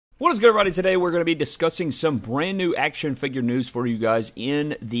What is good, everybody? Today we're going to be discussing some brand new action figure news for you guys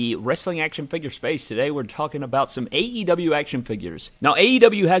in the wrestling action figure space. Today we're talking about some AEW action figures. Now,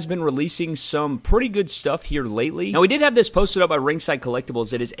 AEW has been releasing some pretty good stuff here lately. Now, we did have this posted up by Ringside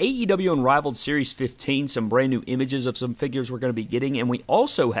Collectibles. It is AEW Unrivaled Series 15, some brand new images of some figures we're going to be getting, and we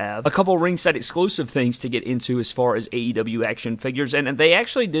also have a couple Ringside exclusive things to get into as far as AEW action figures, and they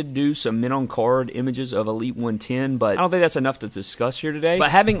actually did do some men-on-card images of Elite 110, but I don't think that's enough to discuss here today.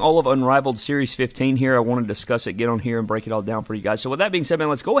 But having all of Unrivaled Series 15 here, I want to discuss it, get on here, and break it all down for you guys. So with that being said, man,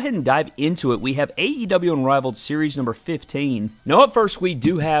 let's go ahead and dive into it. We have AEW Unrivaled Series number 15. Now, up first, we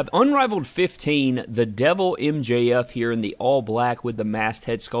do have Unrivaled 15, the Devil MJF here in the all black with the masked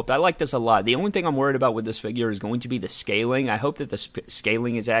head sculpt. I like this a lot. The only thing I'm worried about with this figure is going to be the scaling. I hope that the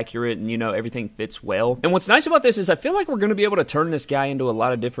scaling is accurate and, you know, everything fits well. And what's nice about this is I feel like we're going to be able to turn this guy into a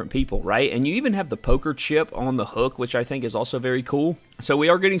lot of different people, right? And you even have the poker chip on the hook, which I think is also very cool. So we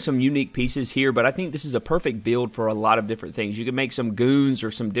are getting some unique pieces here, but I think this is a perfect build for a lot of different things. You can make some goons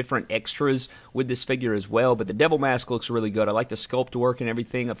or some different extras with this figure as well, but the devil mask looks really good. I like the sculpt work and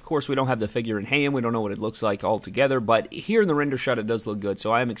everything. Of course, we don't have the figure in hand. We don't know what it looks like altogether, but here in the render shot, it does look good.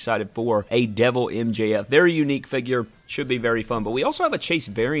 So I am excited for a Devil MJF. Very unique figure. Should be very fun. But we also have a chase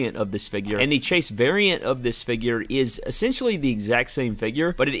variant of this figure, and the chase variant of this figure is essentially the exact same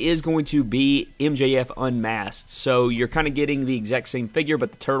figure, but it is going to be MJF unmasked. So you're kind of getting the exact same figure,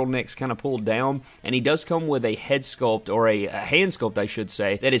 but the turtleneck's kind of pulled down, and he does come with a head sculpt, or a hand sculpt, I should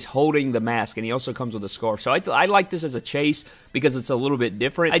say, that is holding the mask, and he also comes with a scarf. So I like this as a chase because it's a little bit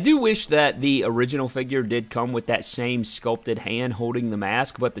different. I do wish that the original figure did come with that same sculpted hand holding the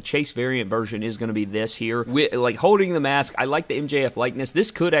mask, but the chase variant version is going to be this here, with, like, holding the mask. I like the MJF likeness. This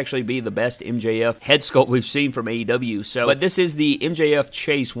could actually be the best MJF head sculpt we've seen from AEW. So, but this is the MJF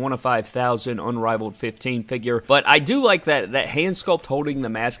Chase 1 of 5,000 Unrivaled 15 figure. But I do like that hand sculpt holding the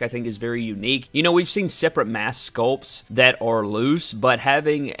mask. I think is very unique. You know, we've seen separate mask sculpts that are loose, but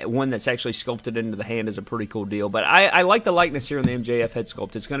having one that's actually sculpted into the hand is a pretty cool deal. But I like the likeness here in the MJF head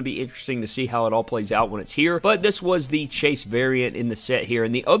sculpt. It's going to be interesting to see how it all plays out when it's here. But this was the Chase variant in the set here,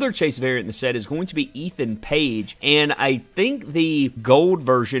 and the other Chase variant in the set is going to be Ethan Page, and I think the gold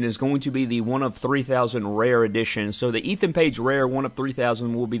version is going to be the 1 of 3,000 rare edition. So the Ethan Page rare 1 of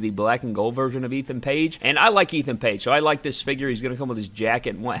 3,000 will be the black and gold version of Ethan Page. And I like Ethan Page, so I like this figure. He's going to come with his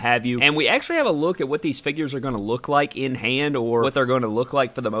jacket and what have you. And we actually have a look at what these figures are going to look like in hand, or what they're going to look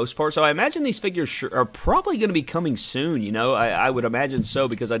like for the most part. So I imagine these figures are probably going to be coming soon, you know. I would imagine so,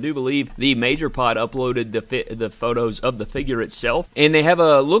 because I do believe the Major Pod uploaded the photos of the figure itself. And they have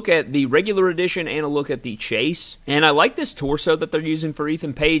a look at the regular edition and a look at the Chase. And I like this torso that they're using for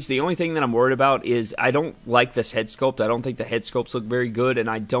Ethan Page. The only thing that I'm worried about is I don't like this head sculpt. I don't think the head sculpts look very good, and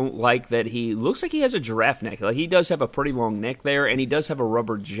I don't like that he looks like he has a giraffe neck. Like, he does have a pretty long neck there, and he does have a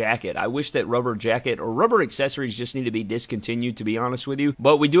rubber jacket. I wish that rubber jacket or rubber accessories just need to be discontinued, to be honest with you.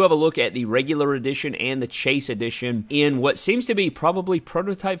 But we do have a look at the regular edition and the Chase edition in what seems to be probably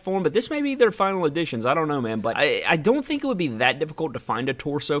prototype form, but this may be their final editions. I don't know, man, but I don't think it would be that difficult to find a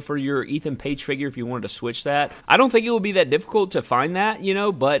torso for your Ethan Page figure if you wanted to switch that. I don't think it would be that difficult to find that, you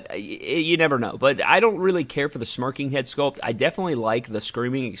know, but you never know. But I don't really care for the smirking head sculpt. I definitely like the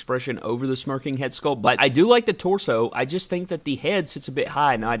screaming expression over the smirking head sculpt, but I do like the torso. I just think that the head sits a bit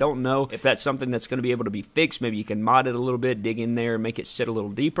high. Now, I don't know if that's something that's going to be able to be fixed. Maybe you can mod it a little bit, dig in there, and make it sit a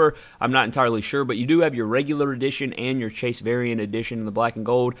little deeper. I'm not entirely sure, but you do have your regular edition and your Chase variant edition in the black and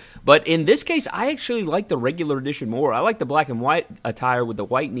gold. But in this case, I actually like the regular edition more. I like the black and white attire with the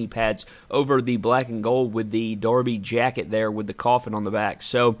white knee pads over the black and gold with the Darby jacket there with the coffin on the back.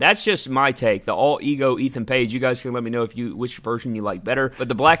 So that's just my take. The all ego Ethan Page, you guys can let me know which version you like better. But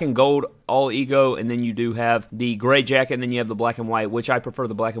the black and gold all ego, and then you do have the gray jacket, and then you have the black and white, which I prefer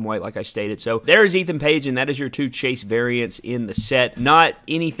the black and white, like I stated. So there is Ethan Page, and that is your two Chase variants in the set. Not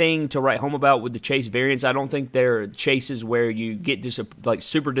anything to write home about with the Chase variants. I don't think they're chases where you get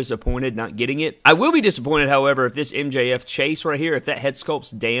super disappointed not getting it. I will be disappointed, however, if this MJF Chase right here, if that head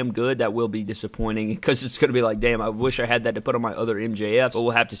sculpt's damn good, that will be disappointing, because it's going to be like, damn, I wish I had that to put on my other MJFs, but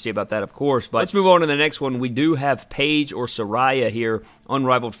we'll have to see about that, of course. But let's move on to the next one. We do have Paige or Saraya here,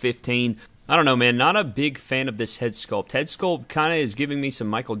 Unrivaled 15. I don't know, man. Not a big fan of this head sculpt. Head sculpt kind of is giving me some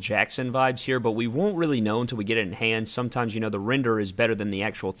Michael Jackson vibes here, but we won't really know until we get it in hand. Sometimes, you know, the render is better than the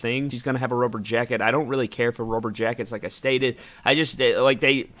actual thing. She's going to have a rubber jacket. I don't really care for rubber jackets, like I stated. I just,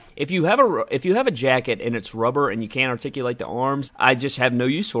 if you have a jacket and it's rubber and you can't articulate the arms, I just have no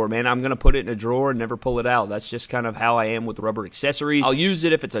use for it, man. I'm going to put it in a drawer and never pull it out. That's just kind of how I am with rubber accessories. I'll use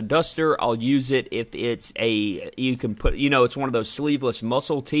it if it's a duster. I'll use it if it's you can put, you know, it's one of those sleeveless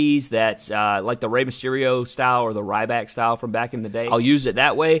muscle tees that's like the Rey Mysterio style or the Ryback style from back in the day. I'll use it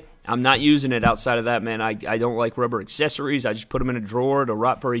that way. I'm not using it outside of that, man. I don't like rubber accessories. I just put them in a drawer to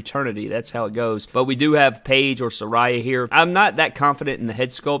rot for eternity. That's how it goes. But we do have Paige or Saraya here. I'm not that confident in the head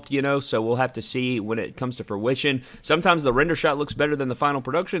sculpt, you know, so we'll have to see when it comes to fruition. Sometimes the render shot looks better than the final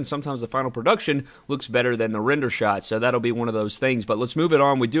production. Sometimes the final production looks better than the render shot, so that'll be one of those things. But let's move it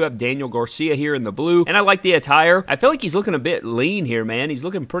on. We do have Daniel Garcia here in the blue, and I like the attire. I feel like he's looking a bit lean here, man. He's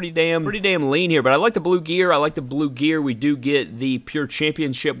looking pretty damn lean here, but I like the blue gear. I like the blue gear. We do get the Pure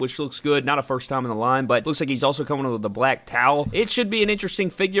Championship, which looks good. Not a first time in the line, but looks like he's also coming with the black towel. It should be an interesting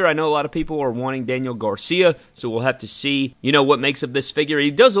figure. I know a lot of people are wanting Daniel Garcia, so we'll have to see, you know, what makes of this figure.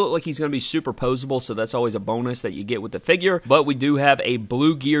 He does look like he's going to be super posable, so that's always a bonus that you get with the figure, but we do have a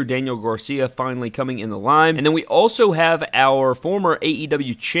blue gear Daniel Garcia finally coming in the line. And then we also have our former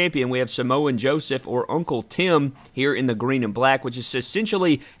AEW champion. We have Samoa Joseph, or Uncle Tim, here in the green and black, which is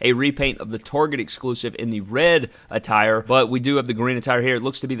essentially a repaint of the Target exclusive in the red attire, but we do have the green attire here. It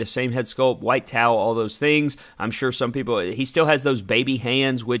looks to be the same head sculpt, white towel, all those things. I'm sure some people, he still has those baby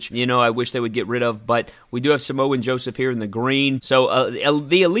hands, which, you know, I wish they would get rid of, but we do have Samoa Joseph here in the green. So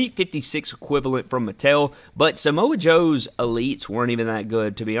the Elite 56 equivalent from Mattel, but Samoa Joe's Elites weren't even that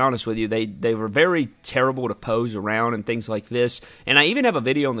good, to be honest with you. They were very terrible to pose around and things like this, and I even have a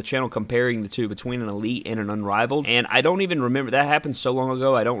video on the channel comparing the two, between an Elite and an Unrivaled, and I don't even remember, that happened so long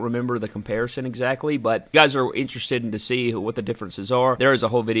ago, I don't remember the comparison exactly, but if you guys are interested in to see what the differences are, there is a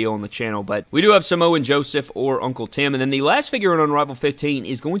whole video on the channel. But we do have Samoa Joseph or Uncle Tim, and then the last figure in Unrivaled 15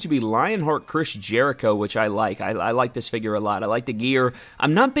 is going to be Lionheart Chris Jericho, which I like. I like this figure a lot. I like the gear.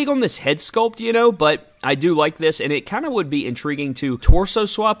 I'm not big on this head sculpt, you know, but I do like this, and it kind of would be intriguing to torso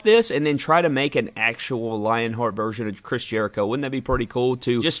swap this and then try to make an actual Lionheart version of Chris Jericho. Wouldn't that be pretty cool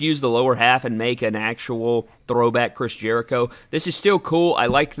to just use the lower half and make an actual throwback Chris Jericho? This is still cool. I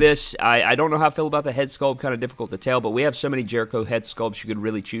like this. I don't know how I feel about the head sculpt. Kind of difficult to tell, but we have so many Jericho head sculpts you could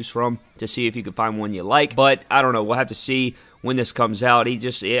really choose from to see if you could find one you like. But I don't know. We'll have to see when this comes out. I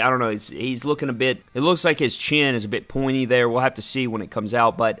don't know, he's looking a bit, it looks like his chin is a bit pointy there. We'll have to see when it comes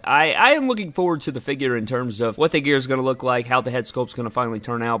out, but I am looking forward to the figure in terms of what the gear is going to look like, how the head sculpt's going to finally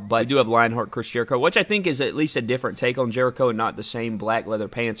turn out. But I do have Lionheart Chris Jericho, which I think is at least a different take on Jericho and not the same black leather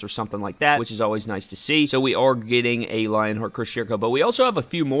pants or something like that, which is always nice to see. So we are getting a Lionheart Chris Jericho, but we also have a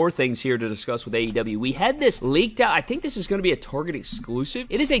few more things here to discuss with AEW. We had this leaked out. I think this is going to be a Target exclusive.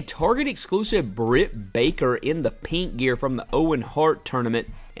 It is a Target exclusive Britt Baker in the pink gear from the Owen Hart tournament.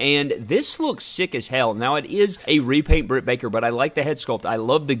 And this looks sick as hell. Now, it is a repaint Britt Baker, but I like the head sculpt. I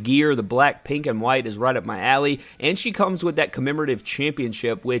love the gear. The black, pink, and white is right up my alley. And she comes with that commemorative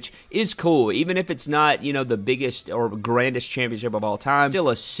championship, which is cool. Even if it's not, you know, the biggest or grandest championship of all time, still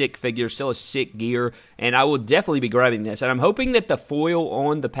a sick figure, still a sick gear. And I will definitely be grabbing this. And I'm hoping that the foil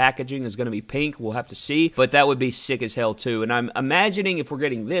on the packaging is going to be pink. We'll have to see. But that would be sick as hell, too. And I'm imagining if we're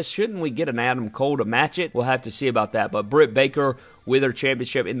getting this, shouldn't we get an Adam Cole to match it? We'll have to see about that. But Britt Baker with her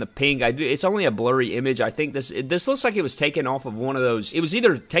championship in the pink. It's only a blurry image. I think this looks like it was taken off of one of those. It was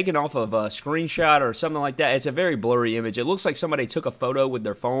either taken off of a screenshot or something like that. It's a very blurry image. It looks like somebody took a photo with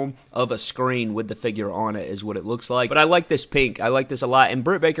their phone of a screen with the figure on it is what it looks like. But I like this pink. I like this a lot. And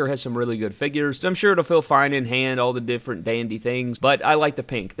Britt Baker has some really good figures. I'm sure it'll feel fine in hand, all the different dandy things. But I like the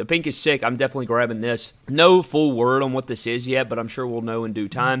pink. The pink is sick. I'm definitely grabbing this. No full word on what this is yet, but I'm sure we'll know in due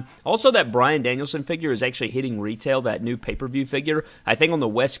time. Also, that Bryan Danielson figure is actually hitting retail, that new pay-per-view figure. I think on the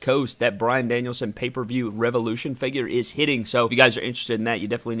West Coast, that Bryan Danielson pay-per-view Revolution figure is hitting. So if you guys are interested in that, you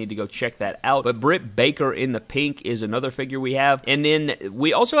definitely need to go check that out. But Britt Baker in the pink is another figure we have. And then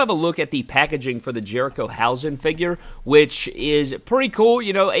we also have a look at the packaging for the Jericho Housen figure, which is pretty cool.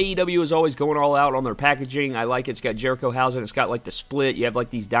 You know, AEW is always going all out on their packaging. I like it. It's got Jericho Housen. It's got like the split. You have like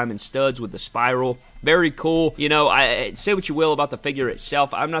these diamond studs with the spiral. Very cool. You know, I say what you will about the figure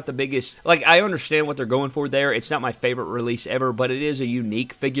itself. I'm not the biggest, like, I understand what they're going for there. It's not my favorite release ever, but it is a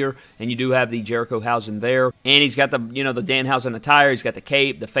unique figure, and you do have the Jericho Housen there. And he's got the, you know, the Danhausen attire. He's got the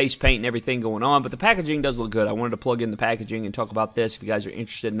cape, the face paint, and everything going on, but the packaging does look good. I wanted to plug in the packaging and talk about this if you guys are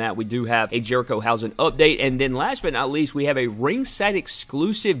interested in that. We do have a Jericho Housen update, and then last but not least, we have a ringside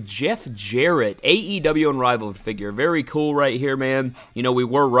exclusive Jeff Jarrett AEW Unrivaled figure. Very cool right here, man. You know, we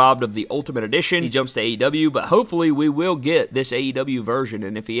were robbed of the Ultimate Edition. He jumps comes to AEW, but hopefully we will get this AEW version,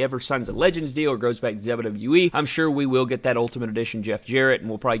 and if he ever signs a Legends deal or goes back to WWE, I'm sure we will get that Ultimate Edition Jeff Jarrett, and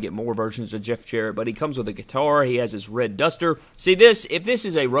we'll probably get more versions of Jeff Jarrett, but he comes with a guitar, he has his red duster. See this, if this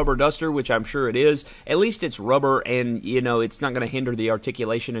is a rubber duster, which I'm sure it is, at least it's rubber, and, you know, it's not going to hinder the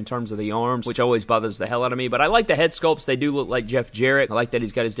articulation in terms of the arms, which always bothers the hell out of me, but I like the head sculpts. They do look like Jeff Jarrett. I like that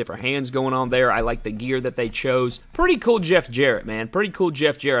he's got his different hands going on there. I like the gear that they chose. Pretty cool Jeff Jarrett, man. Pretty cool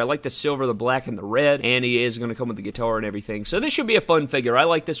Jeff Jarrett. I like the silver, the black, and the red, and he is going to come with the guitar and everything. So this should be a fun figure. I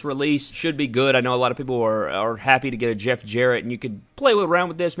like this release. Should be good. I know a lot of people are happy to get a Jeff Jarrett, and you could play around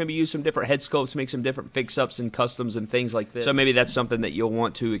with this, maybe use some different head sculpts, make some different fix-ups and customs and things like this. So maybe that's something that you'll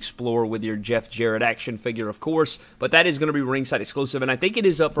want to explore with your Jeff Jarrett action figure, of course, but that is going to be ringside exclusive, and I think it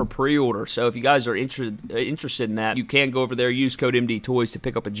is up for pre-order. So if you guys are interested in that, you can go over there, use code MD Toys to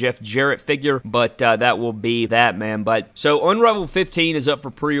pick up a Jeff Jarrett figure, but that will be that, man. But so Unrivaled 15 is up for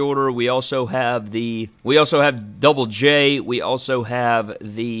pre-order. We also have Double J. We also have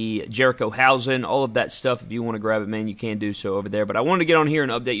the Jericho housing, all of that stuff. If you want to grab it, man, you can do so over there. But I wanted to get on here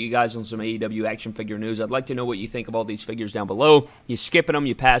and update you guys on some AEW action figure news. I'd like to know what you think of all these figures down below. You skipping them,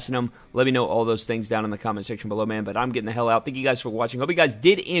 you passing them? Let me know all those things down in the comment section below, man. But I'm getting the hell out. Thank you guys for watching. Hope you guys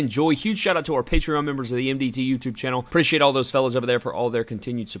did enjoy. Huge shout out to our Patreon members of the MDT YouTube channel. Appreciate all those fellas over there for all their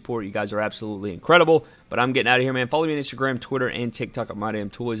continued support. You guys are absolutely incredible. But I'm getting out of here, man. Follow me on Instagram, Twitter, and TikTok at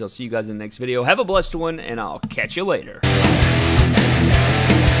MyDamnToys. I'll see you guys in the next video. Have a blessed one, and I'll catch you later.